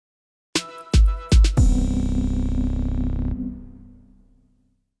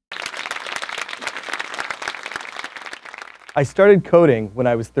I started coding when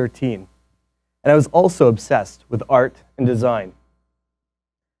I was 13, and I was also obsessed with art and design.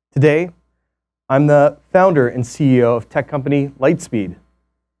 Today, I'm the founder and CEO of tech company Lightspeed,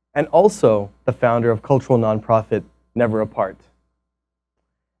 and also the founder of cultural nonprofit Never Apart.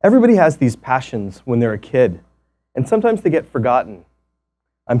 Everybody has these passions when they're a kid, and sometimes they get forgotten.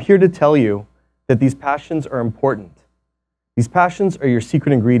 I'm here to tell you that these passions are important. These passions are your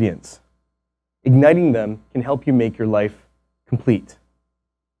secret ingredients. Igniting them can help you make your life complete.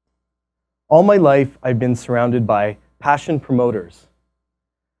 All my life, I've been surrounded by passion promoters.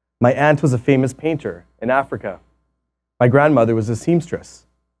 My aunt was a famous painter in Africa. My grandmother was a seamstress.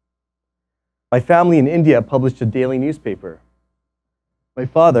 My family in India published a daily newspaper. My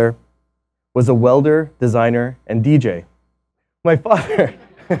father was a welder, designer, and DJ. My father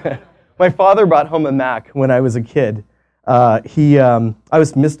brought home a Mac when I was a kid. I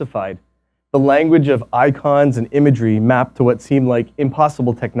was mystified. The language of icons and imagery mapped to what seemed like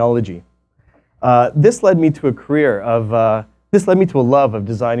impossible technology. This led me to a love of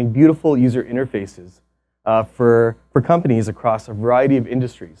designing beautiful user interfaces for companies across a variety of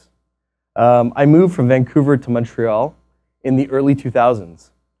industries. I moved from Vancouver to Montreal in the early 2000s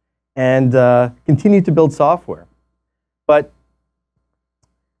and continued to build software. But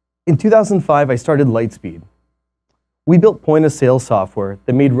in 2005, I started Lightspeed. We built point-of-sale software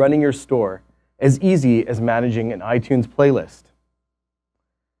that made running your store as easy as managing an iTunes playlist.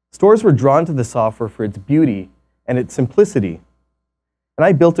 Stores were drawn to the software for its beauty and its simplicity, and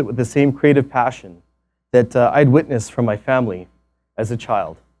I built it with the same creative passion that I'd witnessed from my family as a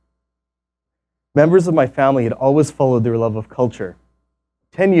child. Members of my family had always followed their love of culture.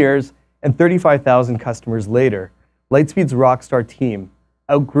 10 years and 35,000 customers later, Lightspeed's rockstar team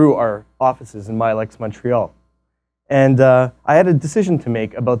outgrew our offices in Milex, Montreal. And I had a decision to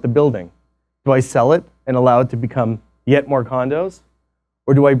make about the building. Do I sell it and allow it to become yet more condos?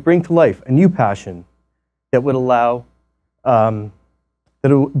 Or do I bring to life a new passion that would allow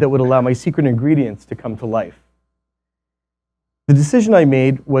my secret ingredients to come to life? The decision I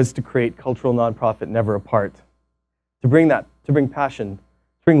made was to create cultural nonprofit Never Apart, to bring life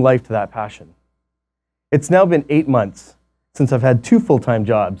to that passion. It's now been 8 months since I've had 2 full-time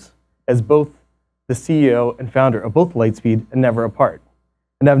jobs as both the CEO and founder of both Lightspeed and Never Apart,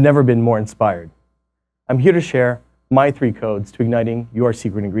 and I've never been more inspired. I'm here to share my 3 codes to igniting your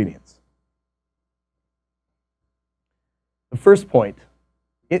secret ingredients. The first point,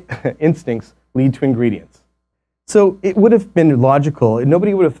 instincts lead to ingredients. So it would have been logical, and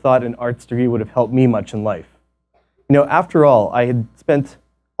nobody would have thought an arts degree would have helped me much in life. You know, after all, I had spent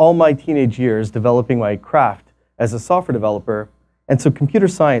all my teenage years developing my craft as a software developer, and so computer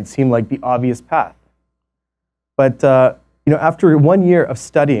science seemed like the obvious path. But after 1 year of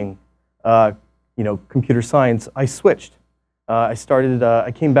studying computer science, I switched.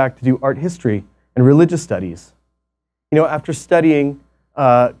 I came back to do art history and religious studies. After studying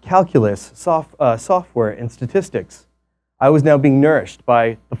calculus, software, and statistics, I was now being nourished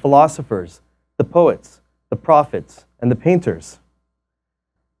by the philosophers, the poets, the prophets, and the painters.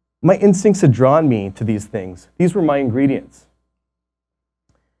 My instincts had drawn me to these things. These were my ingredients.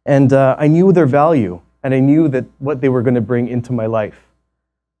 And I knew their value, and I knew that what they were going to bring into my life.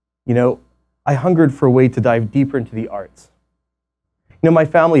 I hungered for a way to dive deeper into the arts. My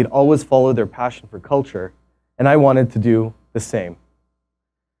family had always followed their passion for culture, and I wanted to do the same.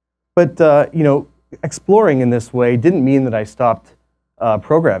 But, exploring in this way didn't mean that I stopped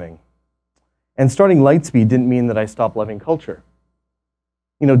programming. And starting Lightspeed didn't mean that I stopped loving culture.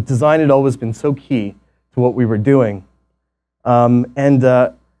 Design had always been so key to what we were doing.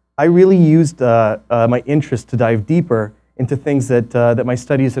 I really used my interest to dive deeper into things that my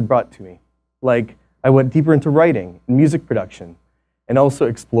studies had brought to me. Like, I went deeper into writing and music production, and also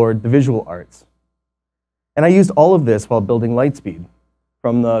explored the visual arts. And I used all of this while building Lightspeed,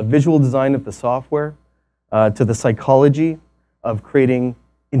 from the visual design of the software to the psychology of creating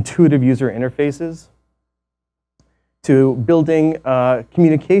intuitive user interfaces, to building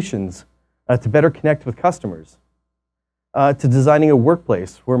communications to better connect with customers, to designing a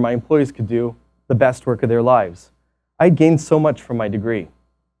workplace where my employees could do the best work of their lives. I gained so much from my degree.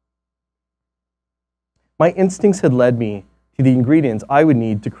 My instincts had led me to the ingredients I would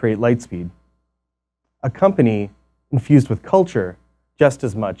need to create Lightspeed, a company infused with culture just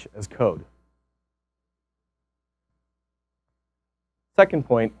as much as code. Second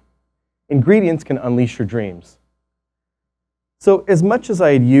point, ingredients can unleash your dreams. So as much as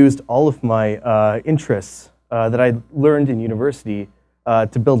I had used all of my interests that I learned in university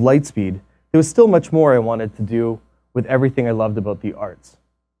to build Lightspeed, there was still much more I wanted to do with everything I loved about the arts.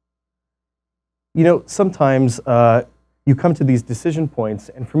 Sometimes you come to these decision points,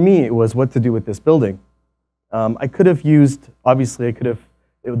 and for me, it was what to do with this building. I could have used, obviously,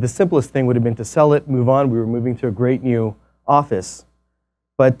 the simplest thing would have been to sell it, move on. We were moving to a great new office.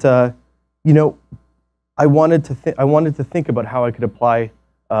 But, you know, I wanted to think about how I could apply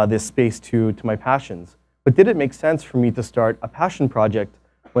this space to my passions. But did it make sense for me to start a passion project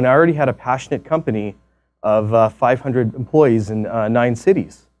when I already had a passionate company of 500 employees in 9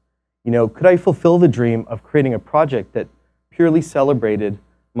 cities? You know, could I fulfill the dream of creating a project that purely celebrated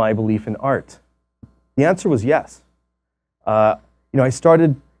my belief in art? The answer was yes. You know, I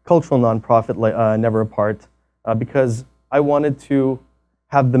started cultural nonprofit Never Apart because I wanted to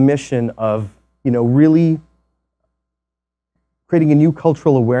have the mission of, you know, really creating a new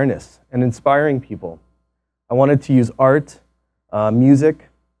cultural awareness and inspiring people. I wanted to use art, music,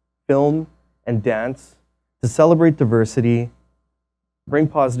 film, and dance to celebrate diversity, bring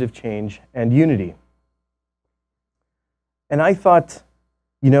positive change, and unity. And I thought,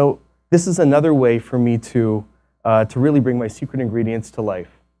 you know, this is another way for me to really bring my secret ingredients to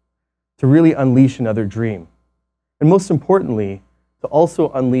life, to really unleash another dream. And most importantly, to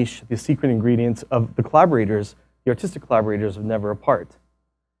also unleash the secret ingredients of the collaborators, the artistic collaborators of Never Apart.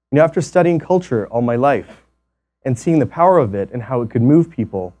 You know, after studying culture all my life and seeing the power of it and how it could move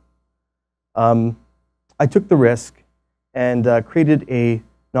people, I took the risk and created a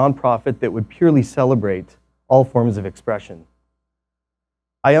nonprofit that would purely celebrate all forms of expression.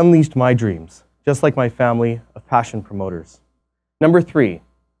 I unleashed my dreams, just like my family of passion promoters. Number 3,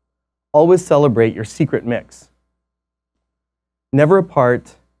 always celebrate your secret mix. Never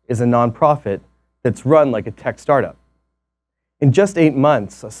Apart is a nonprofit that's run like a tech startup. In just 8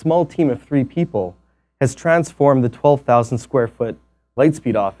 months, a small team of 3 people has transformed the 12,000 square foot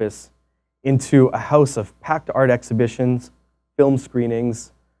Lightspeed office into a house of packed art exhibitions, film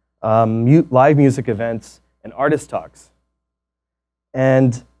screenings, live music events, and artist talks.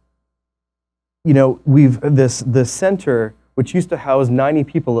 And you know, the center, which used to house 90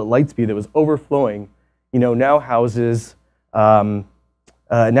 people at Lightspeed that was overflowing, you know, now houses a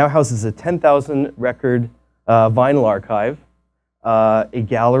 10,000 record vinyl archive, a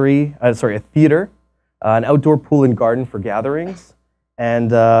gallery, a theater, an outdoor pool and garden for gatherings,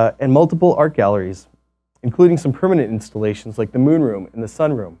 and multiple art galleries, including some permanent installations like the Moon Room and the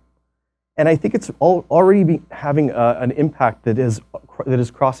Sun Room. And I think it's already having an impact that is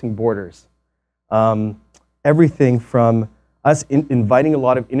crossing borders. Everything from us inviting a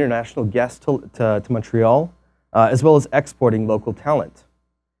lot of international guests to Montreal, as well as exporting local talent.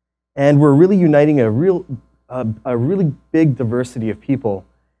 And we're really uniting a really big diversity of people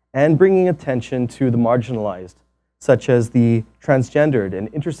and bringing attention to the marginalized, such as the transgendered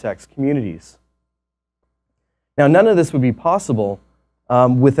and intersex communities. Now, none of this would be possible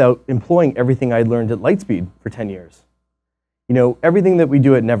without employing everything I'd learned at Lightspeed for 10 years. You know, everything that we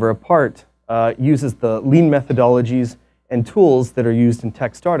do at Never Apart uses the lean methodologies and tools that are used in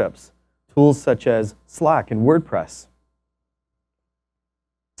tech startups, tools such as Slack and WordPress.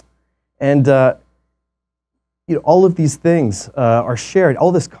 And you know, all of these things are shared.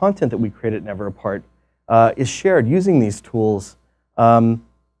 All this content that we create at Never Apart is shared using these tools, you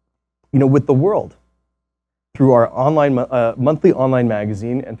know, with the world through our monthly online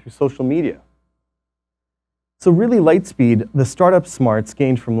magazine and through social media. So really, Lightspeed, the startup smarts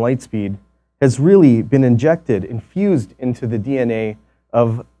gained from Lightspeed, has really been infused into the DNA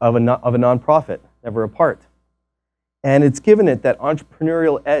of a nonprofit, Never Apart. And it's given it that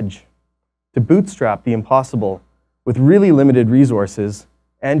entrepreneurial edge to bootstrap the impossible with really limited resources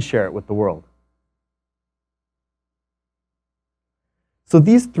and share it with the world. So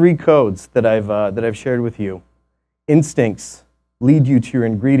these 3 codes that I've shared with you, instincts lead you to your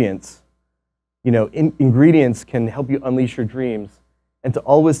ingredients. You know, ingredients can help you unleash your dreams, and to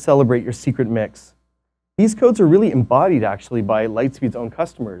always celebrate your secret mix. These codes are really embodied actually by Lightspeed's own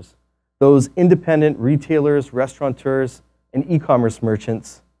customers, those independent retailers, restaurateurs, and e-commerce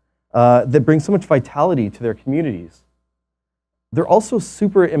merchants that bring so much vitality to their communities. They're also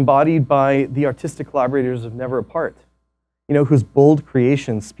super embodied by the artistic collaborators of Never Apart, you know, whose bold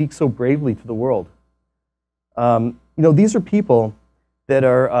creations speak so bravely to the world. You know, these are people that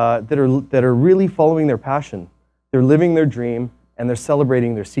are really following their passion. They're living their dream, and they're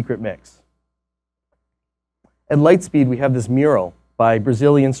celebrating their secret mix. At Lightspeed, we have this mural by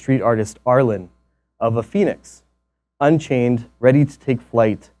Brazilian street artist Arlen of a phoenix, unchained, ready to take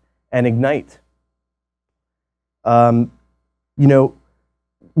flight and ignite. You know,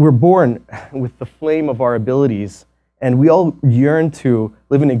 we're born with the flame of our abilities, and we all yearn to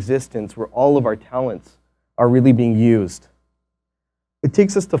live an existence where all of our talents are really being used. It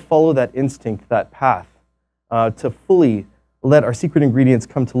takes us to follow that instinct, that path, to fully let our secret ingredients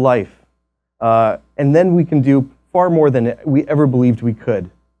come to life. And then we can do far more than we ever believed we could.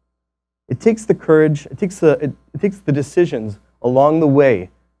 It takes the courage, it takes the decisions along the way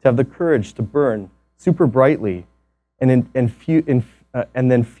to have the courage to burn super brightly and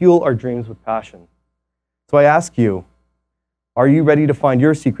then fuel our dreams with passion. So I ask you, are you ready to find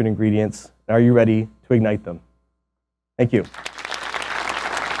your secret ingredients? Are you ready to ignite them? Thank you.